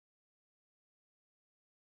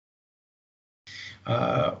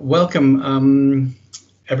Welcome,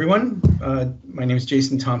 everyone. My name is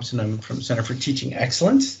Jason Thompson. I'm from Center for Teaching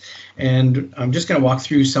Excellence, and I'm just going to walk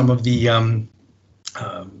through some of the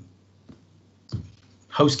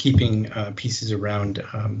housekeeping pieces around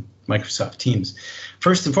Microsoft Teams.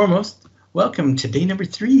 First and foremost, welcome to day number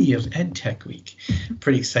 3 of EdTech Week.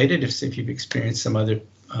 Pretty excited. If you've experienced some other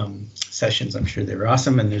sessions, I'm sure they were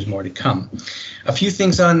awesome, and there's more to come. A few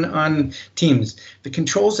things on Teams. The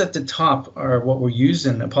controls at the top are what we'll use,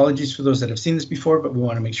 and apologies for those that have seen this before, but we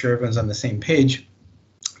want to make sure everyone's on the same page.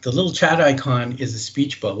 The little chat icon is a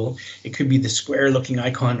speech bubble. It could be the square looking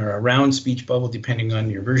icon or a round speech bubble, depending on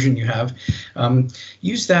your version you have.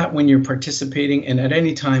 Use that when you're participating, and at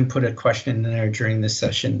any time put a question in there during this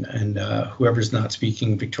session, and whoever's not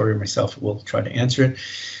speaking, Victoria or myself, will try to answer it.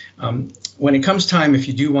 When it comes time, if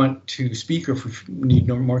you do want to speak or if we need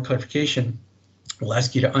more clarification, we'll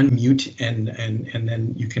ask you to unmute and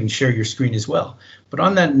then you can share your screen as well. But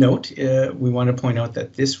on that note, we want to point out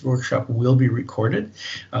that this workshop will be recorded.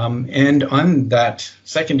 And on that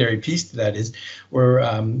secondary piece to that is we're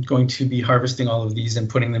going to be harvesting all of these and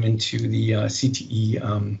putting them into the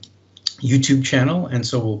CTE YouTube channel. And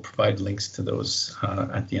so we'll provide links to those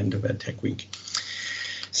at the end of EdTech Week.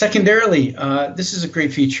 Secondarily, this is a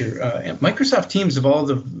great feature. Microsoft Teams, of all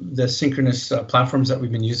the synchronous platforms that we've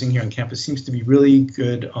been using here on campus, seems to be really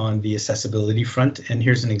good on the accessibility front. And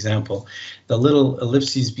here's an example. The little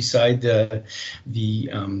ellipses beside the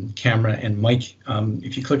camera and mic,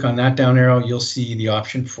 if you click on that down arrow, you'll see the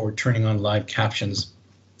option for turning on live captions.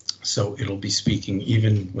 So it'll be speaking,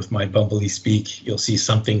 even with my bubbly speak, you'll see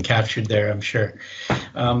something captured there, I'm sure.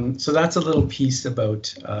 So that's a little piece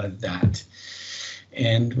about that.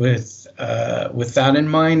 And with that in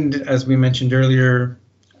mind, as we mentioned earlier,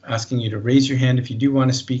 asking you to raise your hand if you do want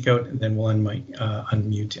to speak out, and then we'll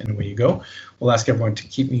unmute, and away you go. We'll ask everyone to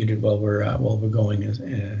keep muted while we're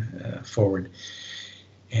going forward.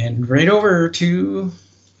 And right over to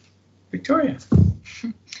Victoria.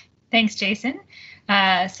 Thanks, Jason.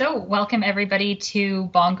 So welcome everybody to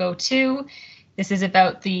Bongo 2. This is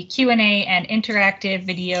about the Q&A and interactive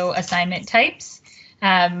video assignment types.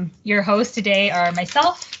 Your hosts today are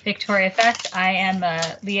myself, Victoria Feth. I am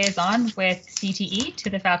a liaison with CTE to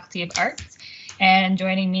the Faculty of Arts, and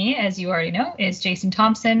joining me, as you already know, is Jason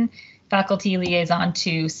Thompson, Faculty Liaison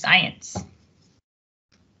to Science.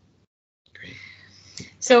 Great.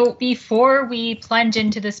 So before we plunge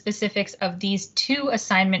into the specifics of these 2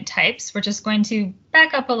 assignment types, we're just going to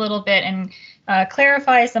back up a little bit and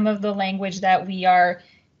clarify some of the language that we are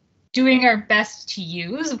doing our best to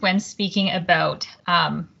use when speaking about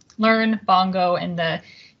Learn, Bongo, and the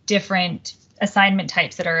different assignment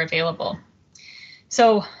types that are available.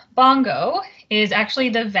 So Bongo is actually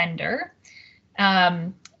the vendor,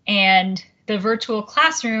 and the virtual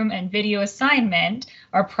classroom and video assignment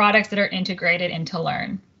are products that are integrated into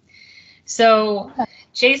Learn. So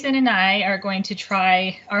Jason and I are going to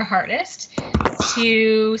try our hardest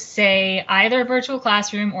to say either virtual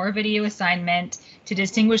classroom or video assignment to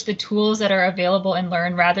distinguish the tools that are available in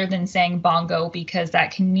Learn rather than saying Bongo, because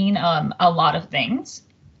that can mean a lot of things.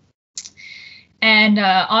 And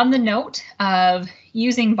on the note of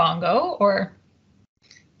using Bongo or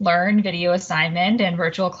Learn, video assignment, and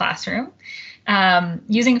virtual classroom,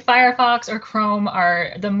 using Firefox or Chrome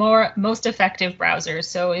are the most effective browsers.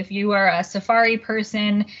 So if you are a Safari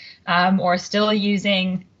person or still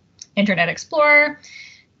using Internet Explorer,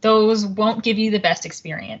 those won't give you the best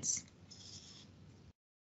experience.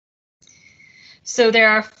 So there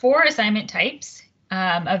are 4 assignment types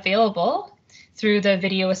available through the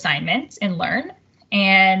video assignments in Learn.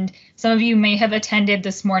 And some of you may have attended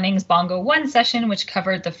this morning's Bongo 1 session, which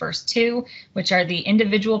covered the first 2, which are the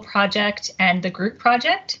individual project and the group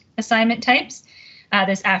project assignment types.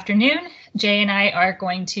 This afternoon, Jay and I are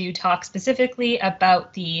going to talk specifically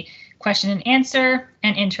about the question and answer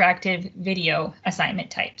and interactive video assignment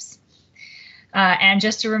types. And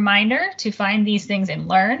just a reminder to find these things in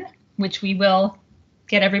Learn, which we will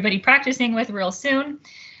get everybody practicing with real soon.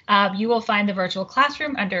 You will find the virtual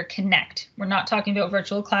classroom under Connect. We're not talking about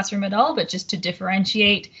virtual classroom at all, but just to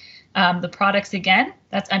differentiate the products again,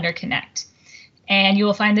 that's under Connect. And you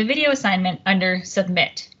will find the video assignment under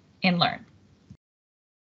Submit in Learn.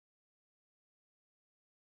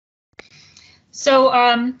 So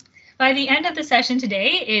by the end of the session today,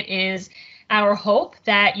 it is our hope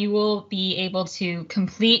that you will be able to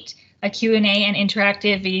complete a Q&A and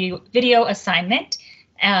interactive video assignment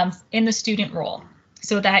in the student role,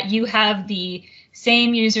 so that you have the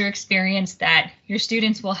same user experience that your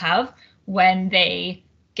students will have when they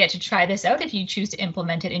get to try this out if you choose to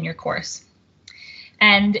implement it in your course.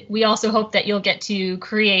 And we also hope that you'll get to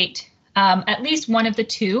create at least one of the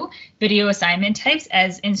two video assignment types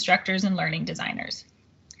as instructors and learning designers.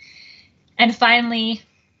 And finally,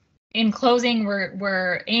 in closing,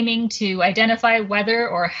 we're aiming to identify whether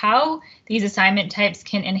or how these assignment types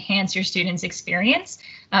can enhance your students' experience,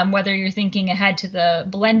 whether you're thinking ahead to the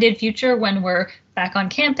blended future when we're back on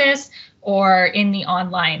campus or in the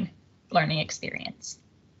online learning experience.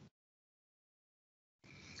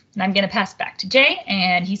 And I'm going to pass back to Jay,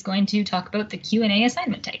 and he's going to talk about the Q&A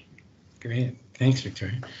assignment type. Great. Thanks,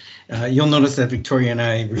 Victoria. You'll notice that Victoria and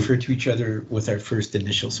I refer to each other with our first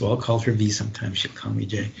initial, so I'll call her V sometimes. She'll call me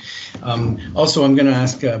Jay. Also, I'm going to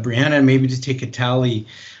ask Brianna maybe to take a tally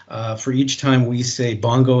for each time we say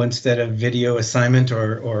bongo instead of video assignment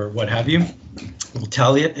or what have you. We'll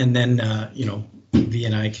tally it, and then, you know, V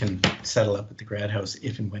and I can settle up at the grad house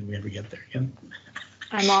if and when we ever get there again.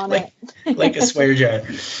 I'm on it. Like a swear jar.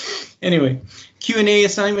 Anyway, Q&A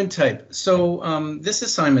assignment type. So this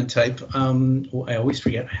assignment type, oh, I always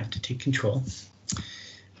forget I have to take control.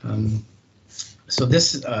 So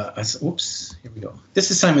this, oops, here we go. This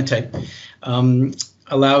assignment type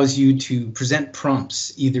allows you to present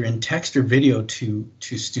prompts either in text or video to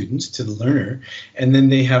students, to the learner, and then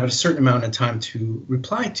they have a certain amount of time to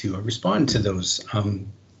reply to or respond to those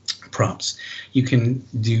prompts. You can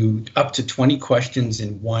do up to 20 questions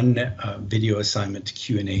in one video assignment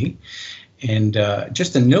Q&A. And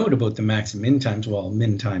just a note about the max and min times. Well,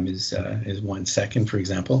 min time is 1 second, for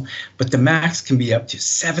example, but the max can be up to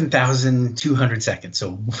 7,200 seconds.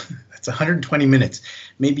 So that's 120 minutes.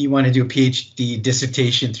 Maybe you want to do a PhD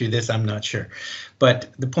dissertation through this, I'm not sure.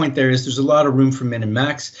 But the point there is there's a lot of room for min and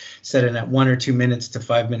max, set in at 1 or 2 minutes to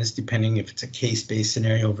 5 minutes, depending if it's a case-based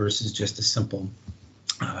scenario versus just a simple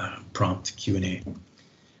prompt Q&A.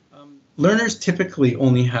 Learners typically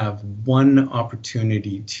only have one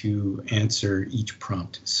opportunity to answer each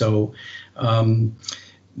prompt. So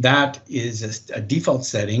that is a default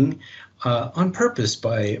setting on purpose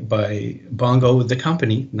by Bongo, the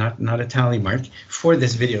company, not a tally mark, for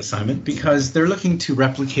this video assignment, because they're looking to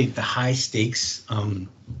replicate the high stakes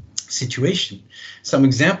situation. Some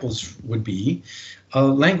examples would be a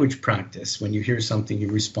language practice. When you hear something you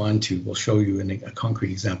respond to, we'll show you a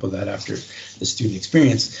concrete example of that after the student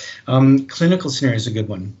experience. Clinical scenario is a good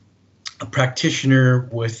one. A practitioner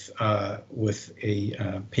with a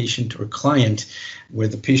patient or client, where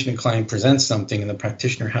the patient and client presents something and the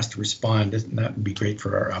practitioner has to respond. That would be great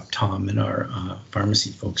for our optom and our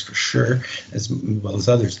pharmacy folks for sure, as well as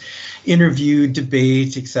others. Interview,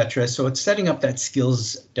 debate, etc. So it's setting up that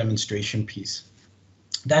skills demonstration piece.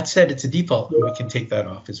 That said, it's a default, and we can take that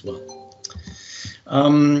off as well.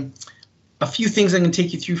 A few things I'm going to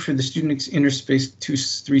take you through for the student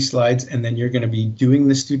interface, 3 slides, and then you're going to be doing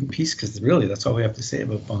the student piece, because really that's all we have to say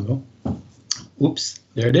about Bongo. Oops,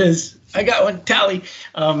 there it is. I got one, tally.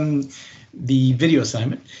 The video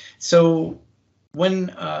assignment. So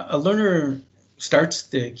when a learner starts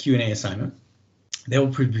the Q&A assignment, they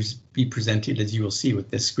will be presented, as you will see,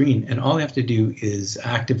 with this screen, and all they have to do is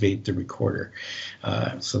activate the recorder.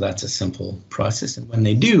 So that's a simple process, and when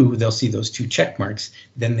they do, they'll see those 2 check marks.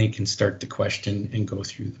 Then they can start the question and go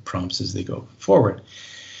through the prompts as they go forward.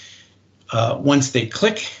 Once they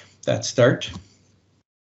click that start,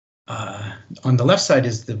 on the left side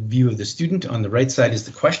is the view of the student, on the right side is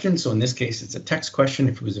the question. So in this case, it's a text question.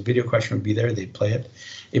 If it was a video question, it would be there, they'd play it.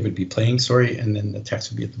 It would be playing, sorry, and then the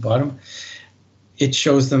text would be at the bottom. It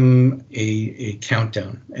shows them a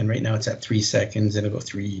countdown, and right now it's at 3 seconds, and it'll go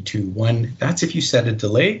 3, 2, 1. That's if you set a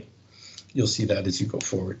delay. You'll see that as you go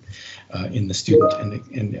forward in the student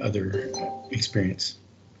and the other experience.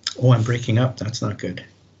 Oh, I'm breaking up. That's not good.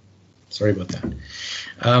 Sorry about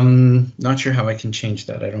that. Not sure how I can change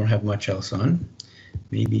that. I don't have much else on.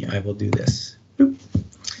 Maybe I will do this. Boop.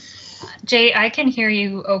 Jay, I can hear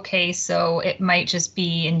you okay, so it might just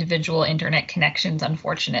be individual internet connections,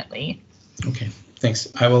 unfortunately. Okay, thanks.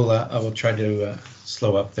 I will try to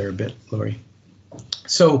slow up there a bit, Lori.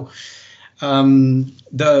 So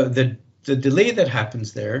the delay that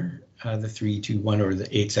happens there, the 3, 2, 1, or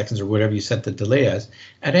the 8 seconds, or whatever you set the delay as,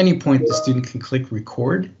 at any point the student can click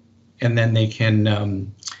record, and then they can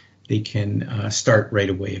start right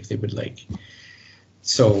away if they would like.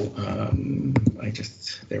 So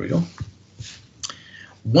there we go.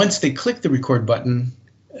 Once they click the record button,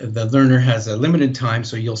 the learner has a limited time,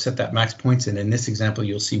 so you'll set that max points, and in this example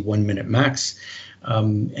you'll see 1 minute max,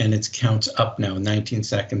 and it counts up now, 19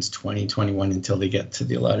 seconds, 20, 21, until they get to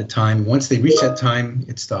the allotted time. Once they reach that time,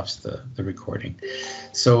 it stops the recording.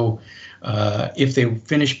 So if they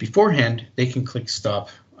finish beforehand, they can click stop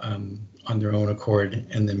on their own accord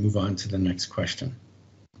and then move on to the next question.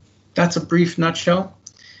 That's a brief nutshell,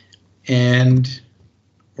 and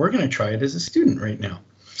we're going to try it as a student right now.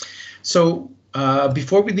 So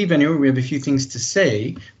before we leave anywhere, we have a few things to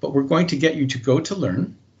say, but we're going to get you to go to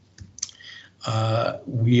Learn.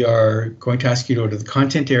 We are going to ask you to go to the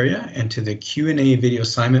content area and to the Q&A video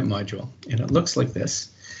assignment module, and it looks like this.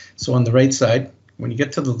 So on the right side, when you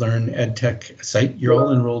get to the Learn EdTech site, you're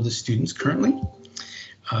all enrolled as students currently.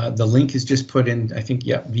 The link is just put in, I think,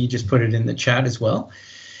 yeah, V just put it in the chat as well.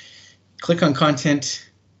 Click on content,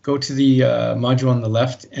 go to the module on the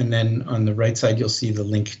left, and then on the right side, you'll see the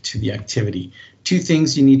link to the activity. Two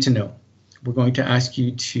things you need to know. We're going to ask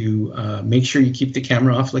you to make sure you keep the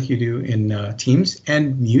camera off like you do in Teams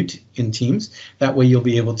and mute in Teams. That way you'll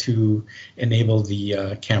be able to enable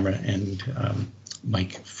the camera and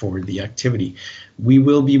mic for the activity. We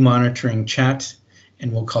will be monitoring chat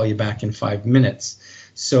and we'll call you back in 5 minutes.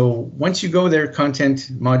 So once you go there, content,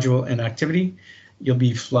 module, and activity, you'll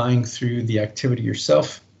be flying through the activity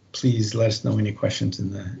yourself. Please let us know any questions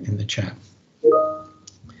in the chat.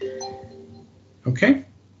 Okay,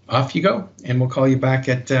 off you go, and we'll call you back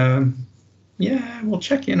at, yeah, we'll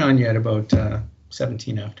check in on you at about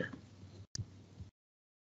 17 after.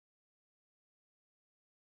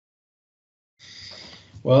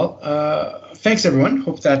 Well, thanks everyone.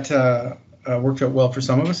 Hope that worked out well for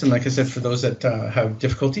some of us, and like I said, for those that have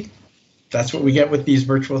difficulty, that's what we get with these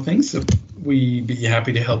virtual things. So we'd be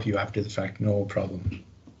happy to help you after the fact, no problem.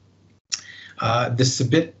 The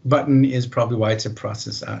submit button is probably why it's in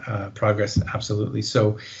progress, absolutely.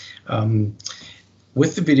 So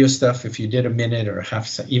with the video stuff, if you did a minute or a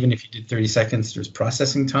half, even if you did 30 seconds, there's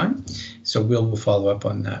processing time. So we'll follow up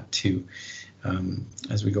on that too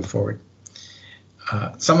as we go forward.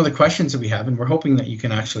 Some of the questions that we have, and we're hoping that you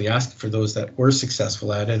can actually ask for those that were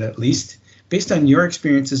successful at it, at least, based on your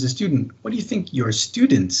experience as a student, what do you think your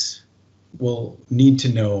students will need to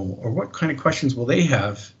know, or what kind of questions will they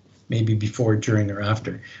have maybe before, during, or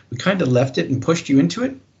after? We kind of left it and pushed you into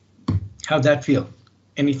it. How'd that feel?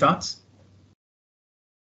 Any thoughts?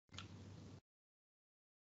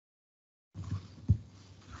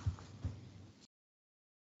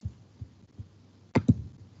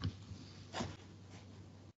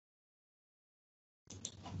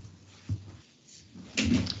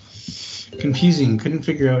 Confusing, couldn't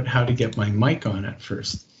figure out how to get my mic on at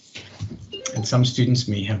first. And some students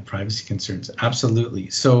may have privacy concerns. Absolutely.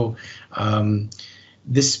 So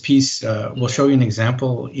this piece, will show you an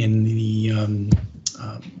example in the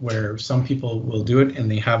where some people will do it and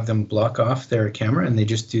they have them block off their camera and they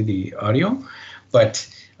just do the audio. But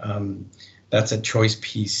that's a choice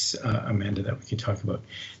piece, Amanda, that we could talk about.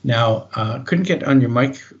 Now, couldn't get on your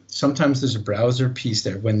mic. Sometimes there's a browser piece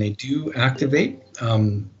there. When they do activate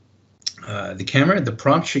the camera, the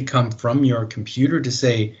prompt should come from your computer to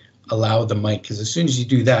say, allow the mic, because as soon as you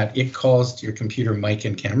do that, it calls to your computer mic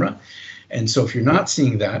and camera. And so if you're not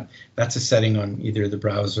seeing that, that's a setting on either the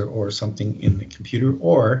browser or something in the computer,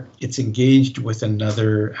 or it's engaged with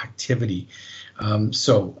another activity.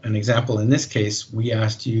 So an example in this case, we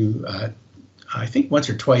asked you, I think once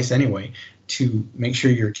or twice anyway, to make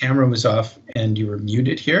sure your camera was off and you were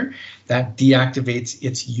muted here. That deactivates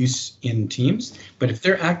its use in Teams. But if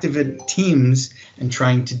they're active in Teams and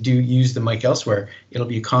trying to use the mic elsewhere, it'll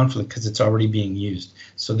be a conflict because it's already being used.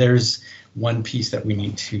 So there's one piece that we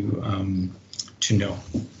need to know.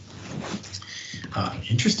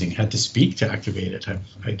 Interesting. Had to speak to activate it.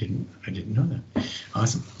 I didn't know that.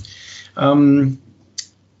 Awesome.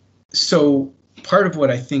 So part of what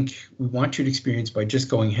I think we want you to experience by just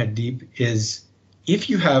going head deep is, if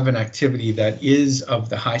you have an activity that is of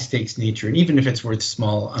the high stakes nature, and even if it's worth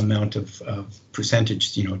small amount of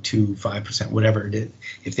percentage, 2, 5%, whatever it is,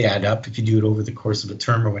 if they add up, if you do it over the course of a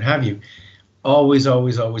term or what have you, always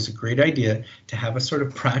a great idea to have a sort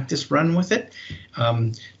of practice run with it.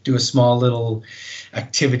 Do a small little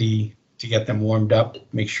activity to get them warmed up,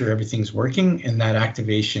 make sure everything's working, and that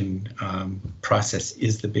activation process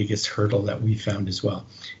is the biggest hurdle that we found as well.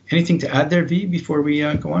 Anything to add there, V, before we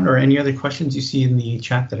go on, or any other questions you see in the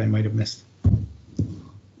chat that I might have missed?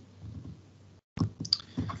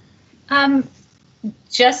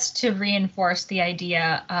 Just to reinforce the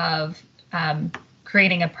idea of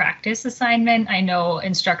creating a practice assignment. I know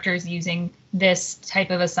instructors using this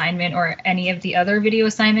type of assignment or any of the other video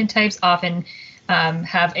assignment types often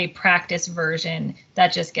have a practice version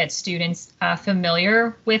that just gets students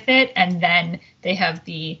familiar with it, and then they have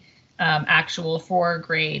the actual for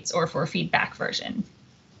grades or for feedback version.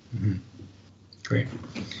 Mm-hmm. Great.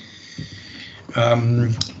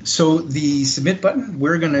 So the submit button,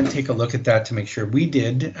 we're going to take a look at that to make sure we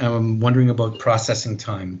did. Wondering about processing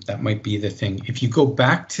time. That might be the thing. If you go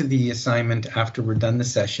back to the assignment after we're done the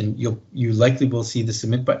session, you likely will see the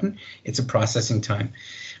submit button. It's a processing time.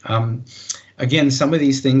 Again, some of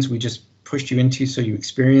these things we just pushed you into so you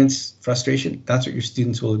experience frustration. That's what your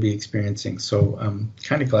students will be experiencing. So I'm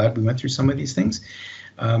kind of glad we went through some of these things.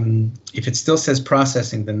 If it still says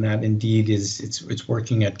processing, then that indeed is it's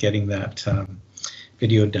working at getting that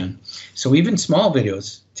video done. So even small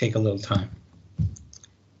videos take a little time.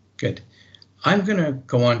 Good. I'm going to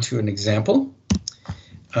go on to an example.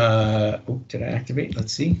 Oh, did I activate?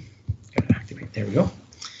 Let's see. Got to activate. There we go.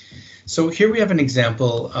 So here we have an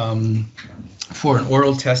example for an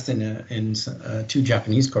oral test in 2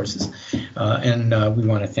 Japanese courses, and we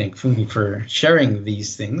want to thank Fumi for sharing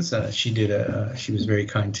these things. She was very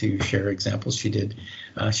kind to share examples. She did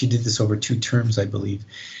this over 2 terms, I believe.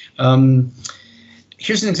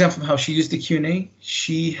 Here's an example of how she used the Q&A.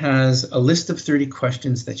 She has a list of 30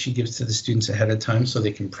 questions that she gives to the students ahead of time so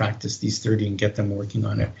they can practice these 30 and get them working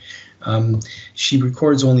on it. She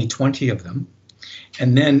records only 20 of them.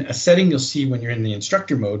 And then a setting you'll see when you're in the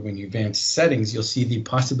instructor mode, when you advance settings, you'll see the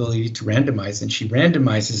possibility to randomize, and she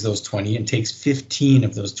randomizes those 20 and takes 15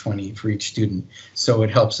 of those 20 for each student. So it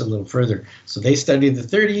helps a little further. So they study the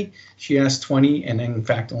 30, she asked 20, and then in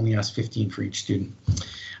fact only asked 15 for each student.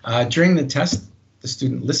 During the test, the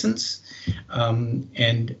student listens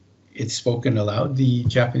and it's spoken aloud, the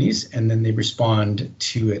Japanese, and then they respond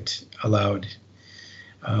to it aloud.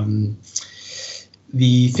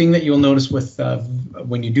 The thing that you'll notice with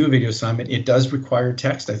when you do a video assignment, it does require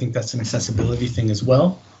text. I think that's an accessibility thing as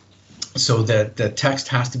well. So that the text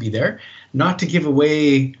has to be there. Not to give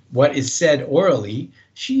away what is said orally,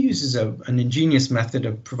 she uses an ingenious method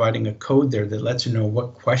of providing a code there that lets her know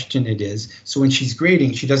what question it is. So when she's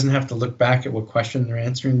grading, she doesn't have to look back at what question they're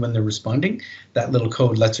answering when they're responding. That little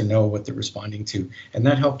code lets her know what they're responding to. And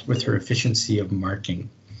that helped with her efficiency of marking.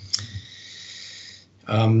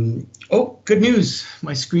 Oh, good news.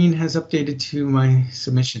 My screen has updated to my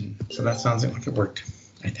submission. So that sounds like it worked,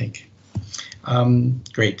 I think.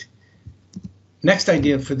 Great. Next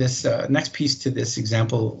idea for this, next piece to this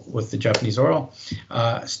example with the Japanese oral,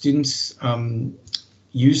 students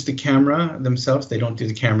use the camera themselves. They don't do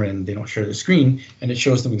the camera and they don't share the screen, and it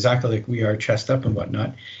shows them exactly like we are, chest up and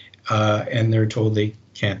whatnot. And they're told they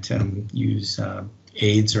can't use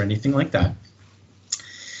aids or anything like that.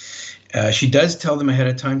 She does tell them ahead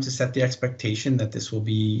of time to set the expectation that this will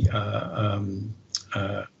be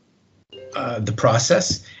the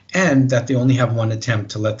process, and that they only have one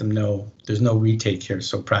attempt to let them know there's no retake here.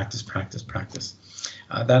 So practice, practice, practice.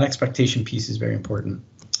 That expectation piece is very important.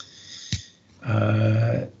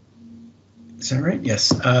 Is that right?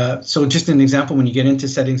 Yes. So just an example, when you get into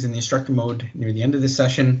settings in the instructor mode near the end of the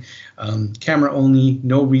session, camera only,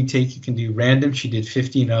 no retake. You can do random. She did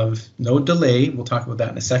 15 of, no delay. We'll talk about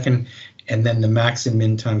that in a second. And then the max and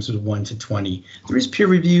min times was 1 to 20. There is peer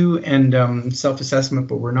review and self-assessment,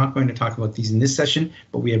 but we're not going to talk about these in this session,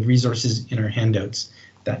 but we have resources in our handouts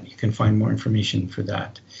that you can find more information for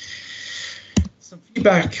that. Some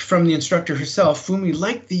feedback from the instructor herself. Fumi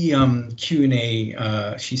liked the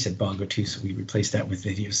Q&A. She said Bongo too, so we replaced that with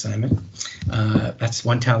video assignment. That's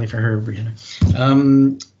one tally for her,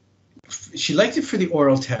 Brianna. She liked it for the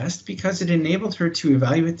oral test because it enabled her to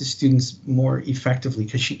evaluate the students more effectively,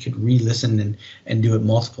 because she could re-listen and do it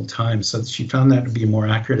multiple times. So she found that to be a more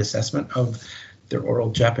accurate assessment of their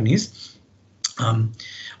oral Japanese.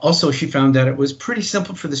 Also, she found that it was pretty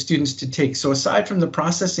simple for the students to take. So aside from the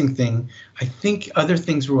processing thing, I think other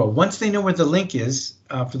things were well. Once they know where the link is,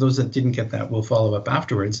 for those that didn't get that, we'll follow up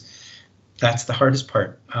afterwards. That's the hardest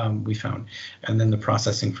part we found. And then the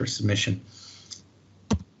processing for submission.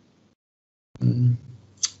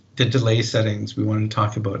 The delay settings we want to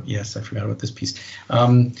talk about. Yes, I forgot about this piece.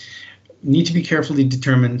 Need to be carefully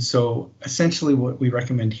determined. So essentially what we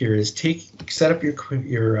recommend here is set up your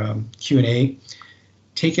Q&A,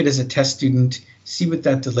 take it as a test student, see what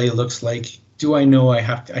that delay looks like. Do I know I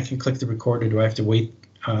can click the record, or do I have to wait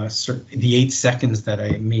the 8 seconds that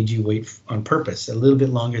I made you wait on purpose, a little bit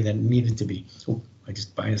longer than it needed to be? Oh, I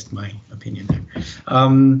just biased my opinion there.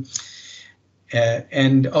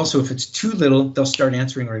 And also, if it's too little, they'll start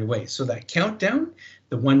answering right away. So that countdown,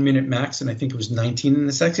 the 1 minute max, and I think it was 19 in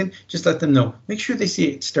the second, just let them know. Make sure they see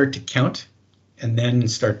it start to count, and then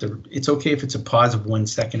it's okay if it's a pause of 1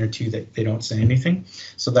 second or two that they don't say anything.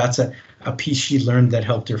 So that's a piece she learned that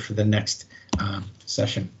helped her for the next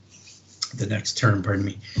session. the next term, pardon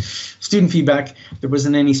me. Student feedback, there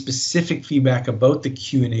wasn't any specific feedback about the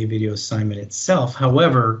Q&A video assignment itself.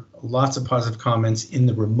 However, lots of positive comments in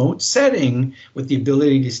the remote setting with the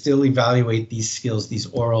ability to still evaluate these skills, these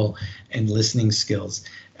oral and listening skills.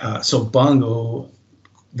 So Bongo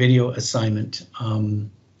Video Assignment,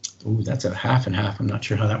 ooh, that's a half and half. I'm not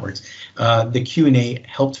sure how that works. The Q&A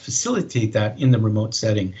helped facilitate that in the remote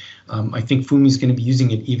setting. I think Fumi's going to be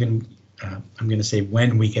using it even, I'm going to say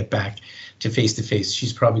when we get back to face-to-face.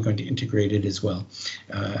 She's probably going to integrate it as well.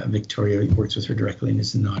 Victoria works with her directly and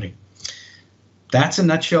is nodding. That's a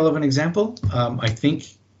nutshell of an example. I think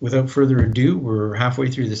without further ado, we're halfway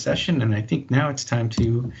through the session, and I think now it's time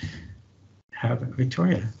to have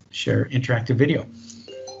Victoria share interactive video.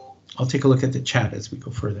 I'll take a look at the chat as we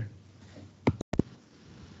go further.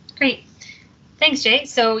 Great. Thanks, Jay.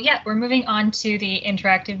 So yeah, we're moving on to the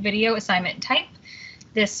interactive video assignment type.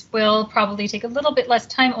 This will probably take a little bit less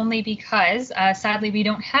time only because sadly we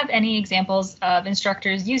don't have any examples of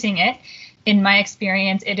instructors using it. In my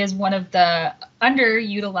experience, it is one of the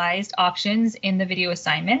underutilized options in the video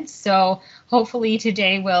assignments. So hopefully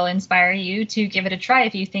today will inspire you to give it a try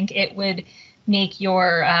if you think it would make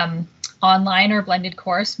your online or blended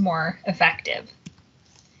course more effective.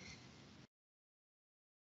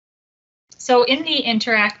 So in the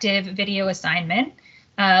interactive video assignment,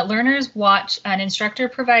 learners watch an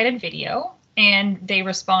instructor-provided video and they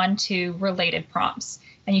respond to related prompts.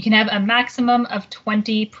 And you can have a maximum of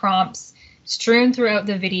 20 prompts strewn throughout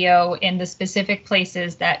the video in the specific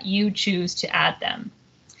places that you choose to add them.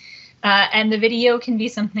 And the video can be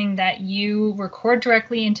something that you record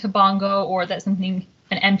directly into Bongo, or that's something,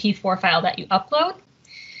 an MP4 file that you upload.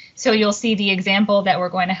 So you'll see the example that we're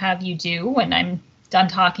going to have you do when I'm done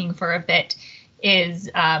talking for a bit is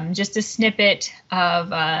just a snippet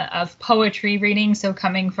of poetry reading. So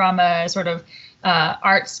coming from a sort of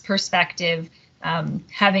arts perspective,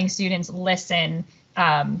 having students listen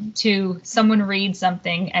to someone read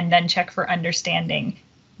something and then check for understanding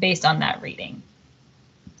based on that reading.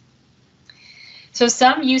 So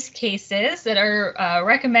some use cases that are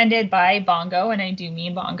recommended by Bongo, and I do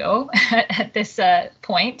mean Bongo at this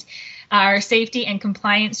point, are safety and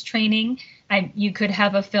compliance training. You could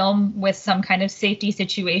have a film with some kind of safety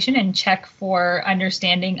situation and check for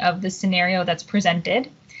understanding of the scenario that's presented.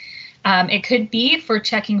 It could be for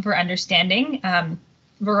checking for understanding,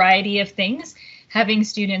 variety of things. Having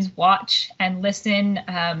students watch and listen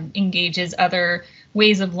engages other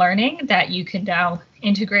ways of learning that you can now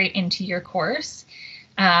integrate into your course,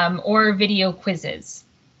 or video quizzes.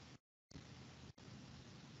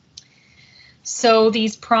 So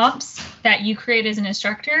these prompts that you create as an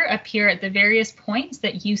instructor appear at the various points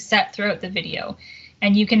that you set throughout the video.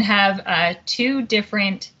 And you can have 2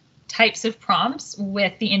 different types of prompts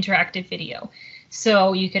with the interactive video.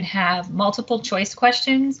 So you can have multiple choice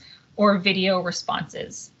questions or video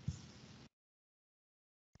responses.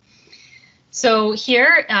 So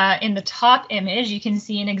here in the top image, you can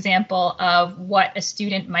see an example of what a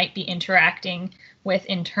student might be interacting with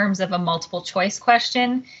in terms of a multiple choice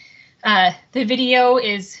question. The video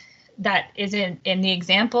in the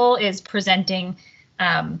example is presenting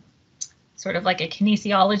sort of like a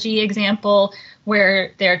kinesiology example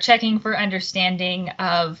where they're checking for understanding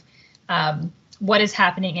of what is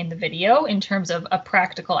happening in the video in terms of a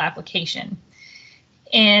practical application.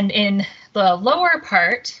 And in the lower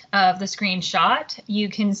part of the screenshot, you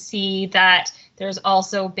can see that there's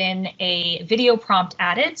also been a video prompt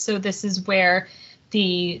added. So this is where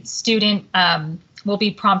the student will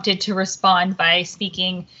be prompted to respond by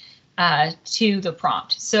speaking to the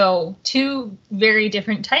prompt. So 2 very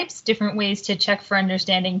different types, different ways to check for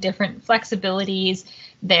understanding, different flexibilities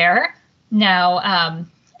there. Now,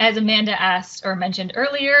 as Amanda asked or mentioned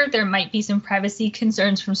earlier, there might be some privacy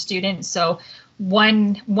concerns from students. So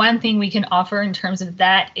one thing we can offer in terms of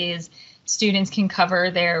that is students can cover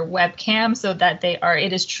their webcam so that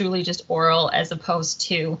it is truly just oral as opposed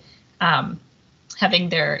to having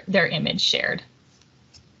their image shared.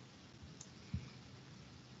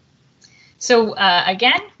 So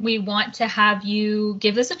again, we want to have you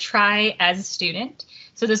give this a try as a student.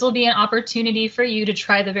 So this will be an opportunity for you to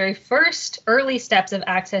try the very first early steps of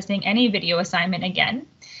accessing any video assignment again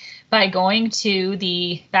by going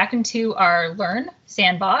back into our Learn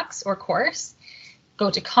sandbox or course, go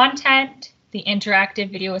to Content, the Interactive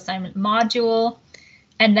Video Assignment module,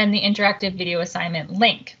 and then the Interactive Video Assignment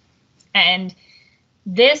link. And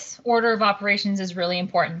this order of operations is really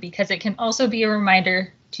important because it can also be a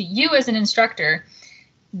reminder to you as an instructor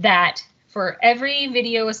that for every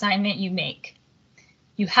video assignment you make,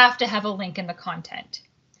 you have to have a link in the content.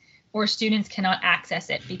 or students cannot access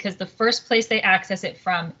it, because the first place they access it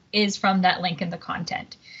from is from that link in the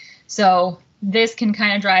content. So this can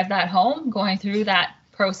kind of drive that home, going through that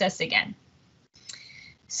process again.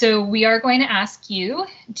 So we are going to ask you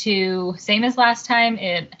to, same as last time,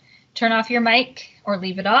 turn off your mic or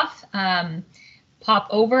leave it off, pop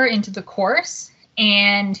over into the course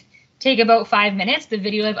and take about 5 minutes. The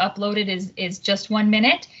video I've uploaded is just 1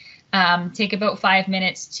 minute. Take about 5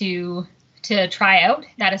 minutes to try out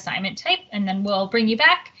that assignment type, and then we'll bring you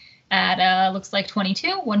back at looks like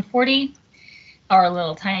 1:40, or a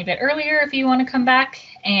little tiny bit earlier if you want to come back,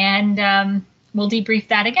 and we'll debrief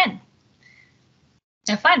that again.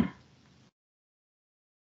 Have fun.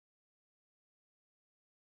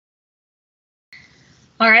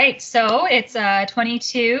 All right, so it's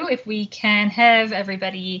 22. If we can have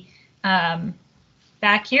everybody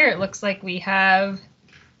back here, it looks like we have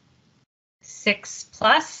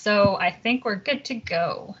 6+, so I think we're good to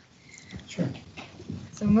go. Sure.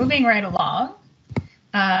 So moving right along,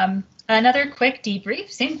 another quick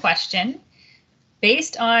debrief, same question.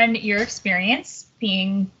 Based on your experience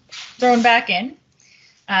being thrown back in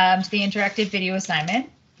to the interactive video assignment,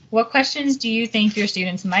 what questions do you think your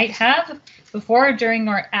students might have before, during,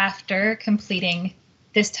 or after completing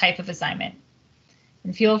this type of assignment?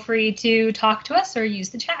 And feel free to talk to us or use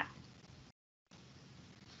the chat.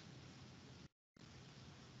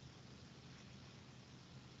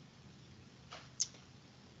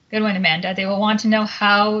 Good one, Amanda. They will want to know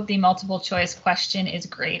how the multiple choice question is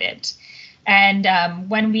graded. And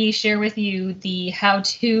when we share with you the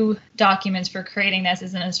how-to documents for creating this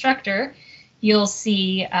as an instructor, you'll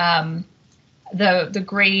see the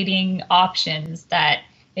grading options that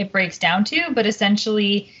it breaks down to, but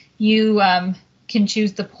essentially you can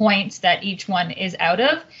choose the points that each one is out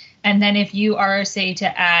of. And then if you are, say,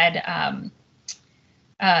 to add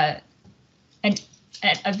a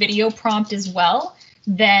video prompt as well,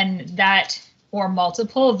 then that, or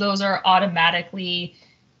multiple, those are automatically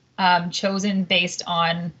chosen based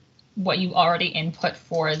on what you already input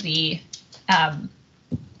for the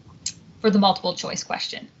multiple choice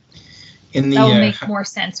question. That will make more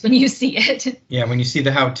sense when you see it. Yeah, when you see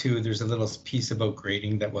the how-to, there's a little piece about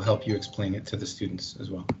grading that will help you explain it to the students as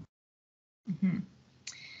well. Mm-hmm.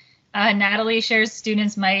 Natalie shares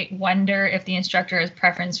students might wonder if the instructor has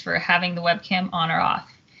preference for having the webcam on or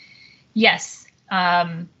off. Yes,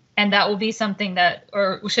 and that will be something that,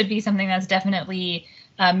 or should be something that's definitely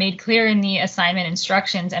made clear in the assignment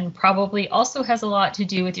instructions, and probably also has a lot to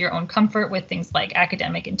do with your own comfort with things like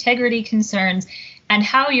academic integrity concerns and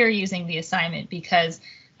how you're using the assignment, because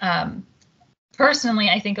personally,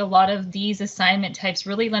 I think a lot of these assignment types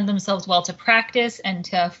really lend themselves well to practice and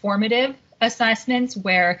to formative assessments,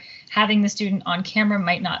 where having the student on camera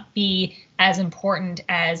might not be as important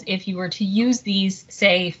as if you were to use these,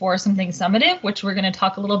 say, for something summative, which we're going to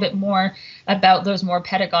talk a little bit more about those more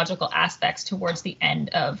pedagogical aspects towards the end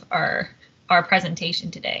of our presentation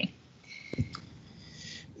today.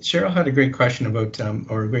 Cheryl had a great question about,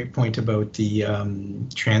 or a great point about the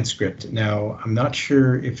transcript. Now, I'm not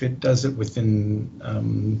sure if it does it within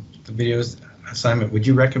the videos assignment. Would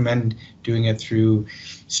you recommend doing it through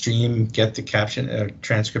Stream, get the caption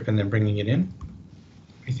transcript, and then bringing it in?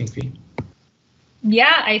 What do you think, Pete?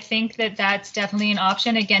 Yeah, I think that that's definitely an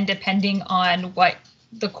option, again, depending on what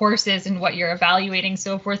the course is and what you're evaluating.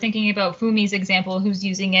 So if we're thinking about Fumi's example, who's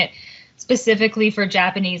using it specifically for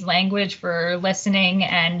Japanese language, for listening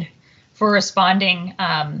and for responding,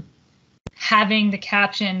 having the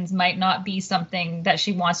captions might not be something that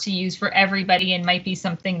she wants to use for everybody, and might be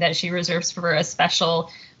something that she reserves for a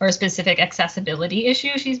special or a specific accessibility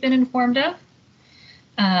issue she's been informed of.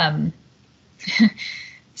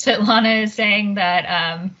 Svetlana is saying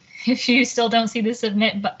that if you still don't see the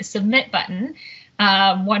submit button,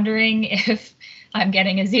 wondering if I'm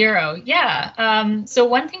getting a 0. Yeah. So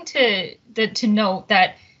one thing to note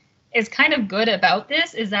that is kind of good about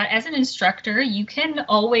this is that as an instructor, you can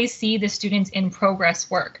always see the students in progress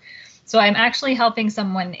work. So I'm actually helping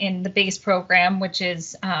someone in the base program, which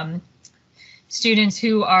is students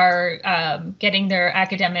who are getting their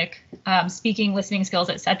academic speaking, listening skills,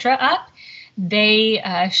 etc. up.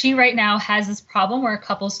 She right now has this problem where a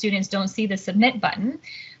couple students don't see the submit button,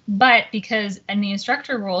 but because in the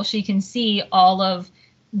instructor role, she can see all of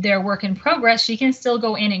their work in progress, she can still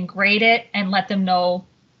go in and grade it and let them know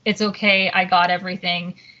it's okay, I got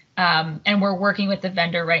everything. And we're working with the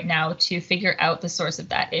vendor right now to figure out the source of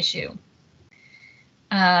that issue.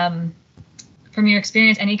 From your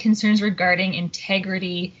experience, any concerns regarding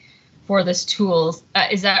integrity for this tool?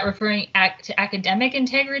 Is that referring to academic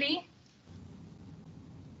integrity?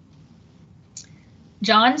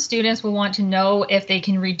 John, students will want to know if they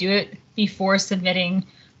can redo it before submitting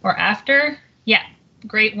or after. Yeah,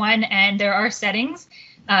 great one. And there are settings,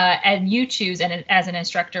 and you choose as an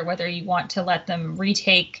instructor whether you want to let them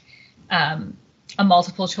retake a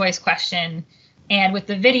multiple choice question. And with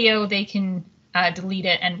the video, they can delete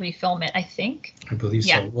it and refilm it, I think. I believe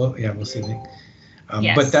so. Well, yeah, we'll see.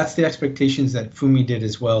 Yes. But that's the expectations that Fumi did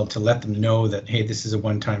as well, to let them know that, hey, this is a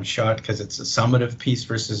one-time shot because it's a summative piece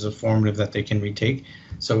versus a formative that they can retake.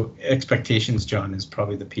 So expectations, John, is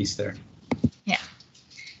probably the piece there. Yeah.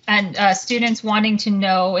 And students wanting to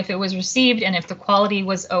know if it was received and if the quality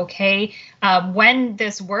was okay. When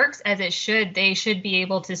this works as it should, they should be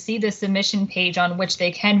able to see the submission page on which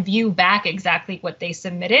they can view back exactly what they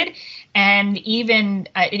submitted. And even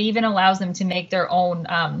it even allows them to make their own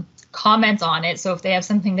comments on it. So if they have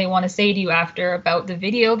something they want to say to you after about the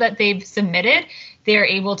video that they've submitted, they're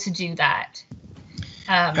able to do that.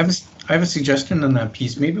 I have a suggestion on that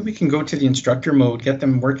piece. Maybe we can go to the instructor mode, get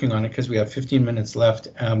them working on it because we have 15 minutes left.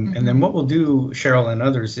 And then what we'll do, Cheryl and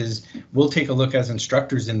others, is we'll take a look as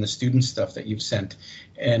instructors in the student stuff that you've sent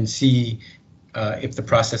and see if the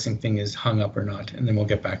processing thing is hung up or not. And then we'll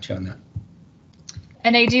get back to you on that.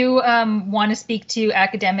 And I do want to speak to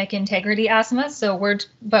academic integrity, Asma. So we're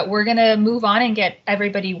going to move on and get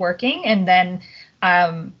everybody working, and then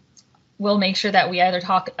we'll make sure that we either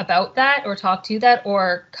talk about that or talk to that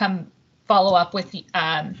or come follow up with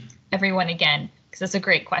everyone again, because that's a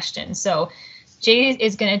great question. So Jay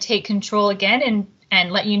is going to take control again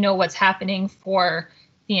and let you know what's happening for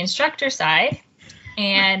the instructor side.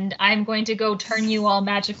 And I'm going to go turn you all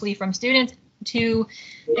magically from students to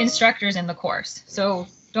instructors in the course. So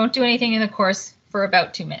don't do anything in the course for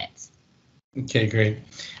about 2 minutes. Okay, great.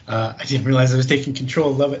 I didn't realize I was taking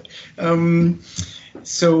control. Love it.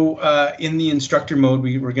 So in the instructor mode,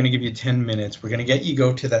 we're going to give you 10 minutes. We're going to get you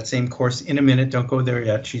go to that same course in a minute. Don't go there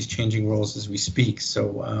yet. She's changing roles as we speak.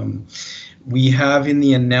 So we have in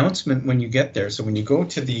the announcement when you get there. So when you go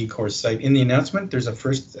to the course site, in the announcement, there's a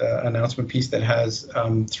first announcement piece that has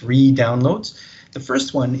 3 downloads. The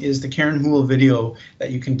first one is the Karen Houle video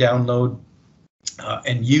that you can download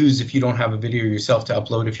and use if you don't have a video yourself to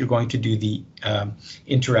upload if you're going to do the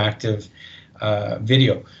interactive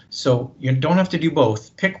video. So you don't have to do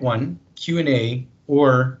both. Pick one, Q&A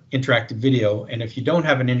or interactive video. And if you don't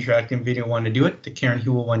have an interactive video and want to do it, the Karen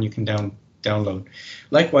Houle one you can download.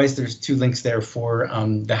 Likewise, there's 2 links there for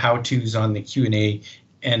the how-tos on the Q&A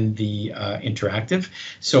and the interactive.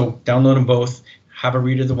 So download them both. Have a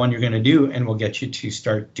read of the one you're going to do, and we'll get you to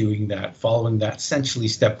start doing that, following that essentially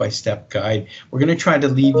step-by-step guide. We're going to try to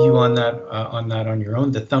leave you on that on your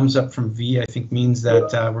own. The thumbs up from V, I think, means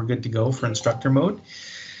that we're good to go for instructor mode.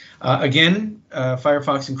 Again,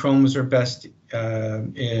 Firefox and Chrome is our best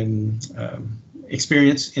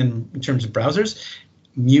experience in terms of browsers.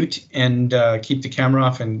 Mute and keep the camera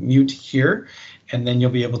off and mute here. And then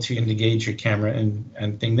you'll be able to engage your camera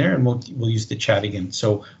and thing there, and we'll use the chat again.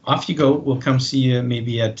 So off you go. We'll come see you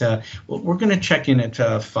maybe at we're going to check in at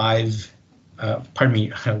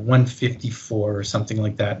 1:54 or something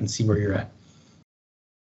like that, and see where you're at.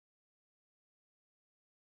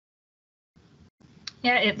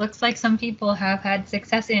 Yeah, it looks like some people have had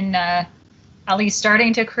success in at least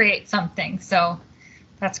starting to create something. So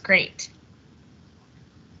that's great.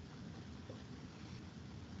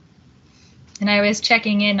 And I was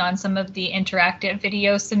checking in on some of the interactive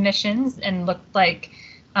video submissions and looked like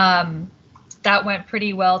that went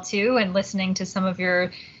pretty well too. And listening to some of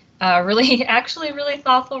your really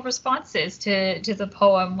thoughtful responses to the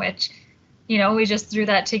poem, which, you know, we just threw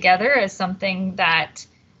that together as something that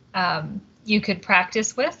you could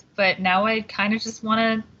practice with. But now I kind of just want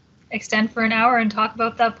to extend for an hour and talk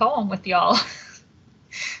about that poem with y'all.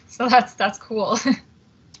 So that's cool.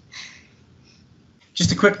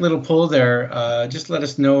 Just a quick little poll there. Just let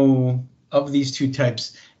us know of these 2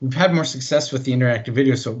 types. We've had more success with the interactive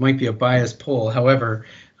video, so it might be a biased poll. However,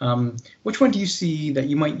 which one do you see that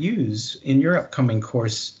you might use in your upcoming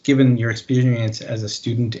course, given your experience as a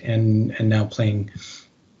student and now playing,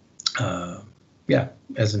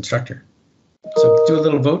 as instructor? So do a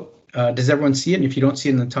little vote. Does everyone see it? And if you don't see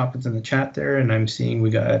it in the top, it's in the chat there. And I'm seeing we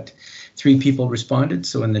got 3 people responded.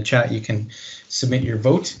 So in the chat, you can submit your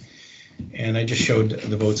vote. And I just showed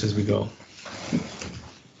the votes as we go.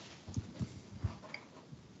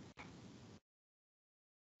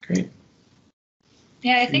 Great.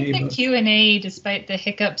 Yeah, I think the Q&A, despite the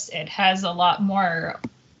hiccups, it has a lot more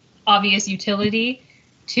obvious utility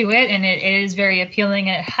to it, and it is very appealing,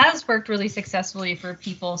 and it has worked really successfully for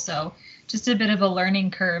people. So just a bit of a learning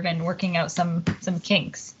curve and working out some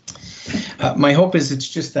kinks. My hope is it's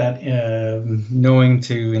just that knowing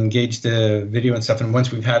to engage the video and stuff, and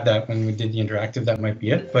once we've had that, when we did the interactive, that might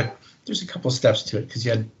be it. But there's a couple steps to it because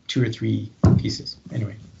you had 2 or 3 pieces.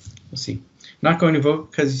 Anyway, we'll see. Not going to vote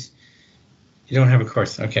because you don't have a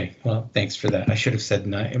course. Okay, well, thanks for that. I should have said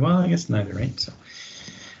neither. Well, I guess neither, right? So,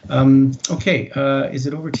 okay, is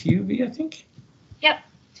it over to you, V, I think? Yep.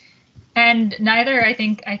 And neither, I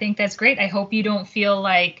think that's great. I hope you don't feel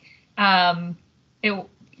like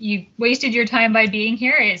you wasted your time by being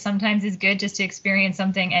here. It sometimes is good just to experience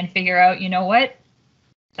something and figure out, you know what,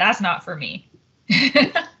 that's not for me.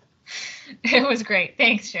 It was great.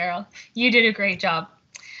 Thanks, Cheryl. You did a great job.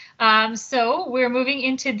 So we're moving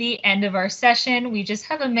into the end of our session. We just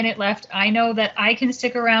have a minute left. I know that I can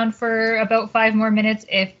stick around for about 5 more minutes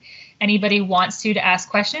if anybody wants to ask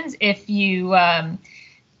questions. If you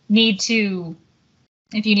need to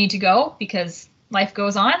go because life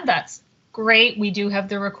goes on, that's great. We do have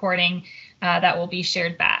the recording that will be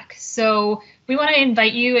shared back. So we want to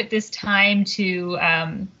invite you at this time to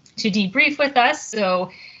debrief with us.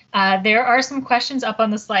 So there are some questions up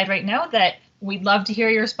on the slide right now that we'd love to hear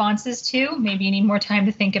your responses to. Maybe you need more time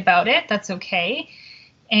to think about it. That's okay.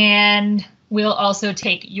 And we'll also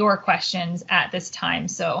take your questions at this time.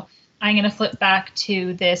 So I'm going to flip back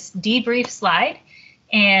to this debrief slide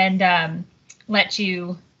and let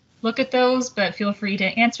you look at those, but feel free to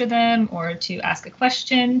answer them or to ask a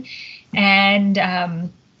question.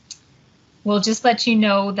 And we'll just let you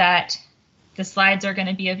know that the slides are going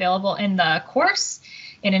to be available in the course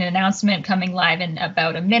in an announcement coming live in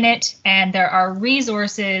about a minute. And there are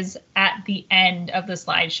resources at the end of the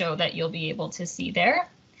slideshow that you'll be able to see there.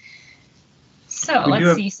 So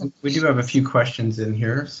let's see some. We do have a few questions in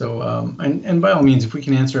here. So and by all means, if we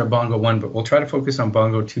can answer a Bongo 1, but we'll try to focus on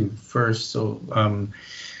Bongo 2 first. So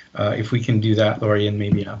if we can do that, Laurie, and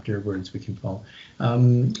maybe afterwards we can follow.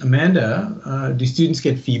 Amanda, do students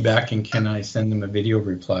get feedback and can I send them a video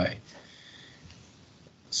reply?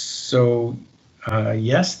 So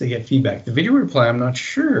yes, they get feedback. The video reply, I'm not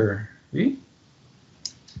sure. Really?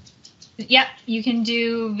 Yep, you can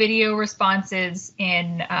do video responses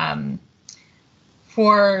in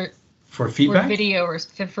for feedback. For video or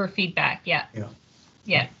for feedback, yeah.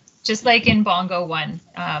 Yeah, just like in Bongo 1.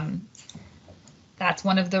 That's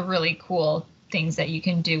one of the really cool things that you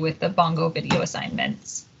can do with the Bongo video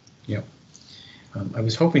assignments. Yeah, I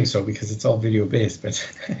was hoping so because it's all video based, but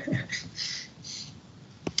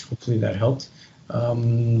hopefully that helped.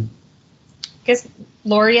 I guess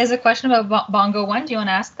Laurie has a question about Bongo 1. Do you want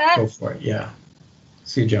to ask that? Go for it, yeah.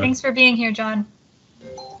 See you, John. Thanks for being here, John.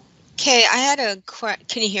 Okay, I had a question.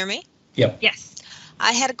 Can you hear me? Yep. Yes.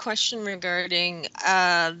 I had a question regarding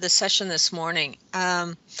the session this morning.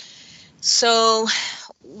 So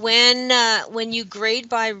when you grade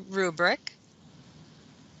by rubric,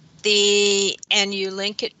 and you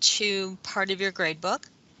link it to part of your gradebook,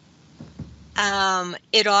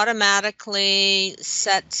 it automatically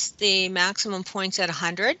sets the maximum points at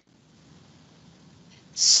 100.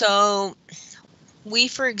 So we,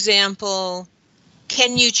 for example,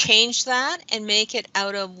 can you change that and make it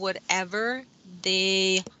out of whatever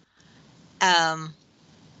the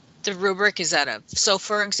rubric is out of? So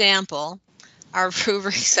for example, our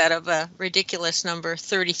rubric is out of a ridiculous number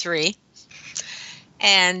 33.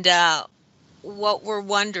 And what we're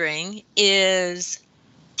wondering is,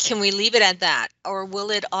 can we leave it at that? Or will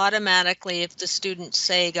it automatically, if the student,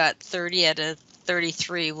 say, got 30 out of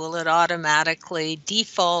 33, will it automatically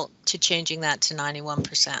default to changing that to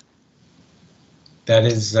 91%? That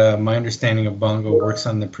is my understanding of Bongo works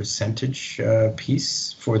on the percentage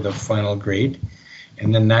piece for the final grade.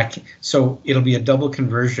 And then so it'll be a double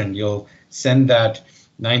conversion. You'll send that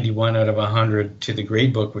 91 out of 100 to the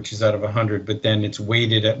grade book, which is out of 100, but then it's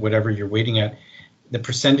weighted at whatever you're weighting at. The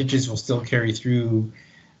percentages will still carry through,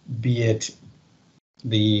 be it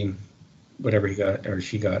the whatever he got or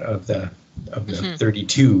she got of the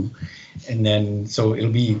 32, and then so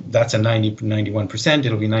it'll be, that's a 91%.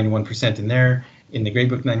 It'll be 91% in there in the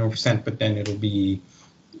gradebook, 91%, but then it'll be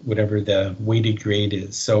whatever the weighted grade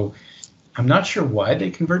is. So I'm not sure why they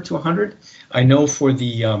convert to 100. I know for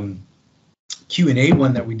the Q&A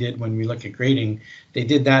one that we did when we look at grading, they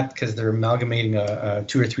did that because they're amalgamating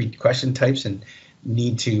 2 or 3 question types and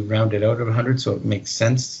need to round it out of 100, so it makes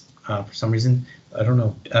sense for some reason. I don't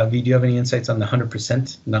know. V, do you have any insights on the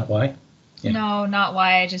 100%? Not why? Yeah. No, not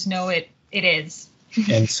why. I just know it is.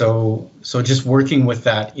 And so just working with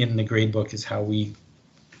that in the gradebook is how we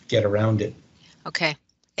get around it. Okay.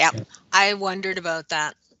 Yep. Yeah. I wondered about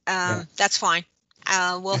that. That's fine.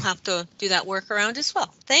 We'll have to do that workaround as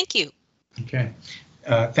well. Thank you. Okay.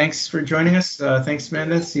 Thanks for joining us. Thanks,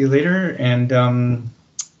 Amanda. See you later. And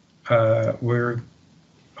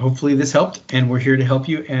hopefully this helped, and we're here to help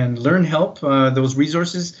you. And Learn Help, those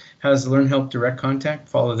resources has Learn Help direct contact.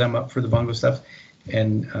 Follow them up for the Bongo stuff.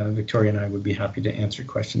 And Victoria and I would be happy to answer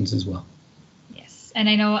questions as well. Yes, and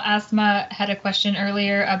I know Asma had a question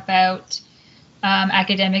earlier about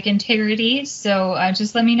academic integrity. So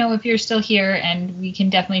just let me know if you're still here, and we can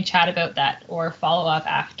definitely chat about that or follow up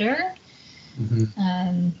after.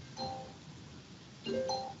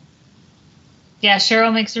 Yeah,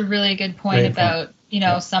 Cheryl makes a really good point about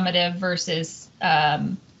summative versus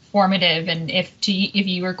formative, and if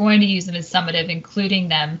you were going to use them as summative, including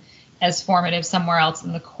them as formative somewhere else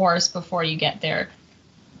in the course before you get there.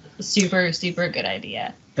 Super good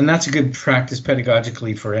idea. And that's a good practice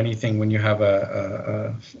pedagogically for anything when you have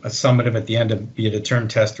a summative at the end of, be it a term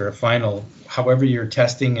test or a final. However you're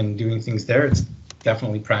testing and doing things there, it's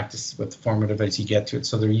definitely practice with formative as you get to it.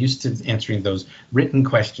 So they're used to answering those written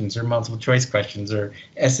questions or multiple choice questions or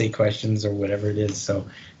essay questions or whatever it is. So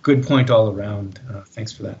good point all around.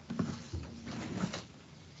 Thanks for that.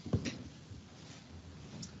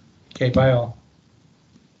 Okay, bye all.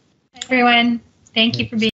 Bye everyone. Thank you for being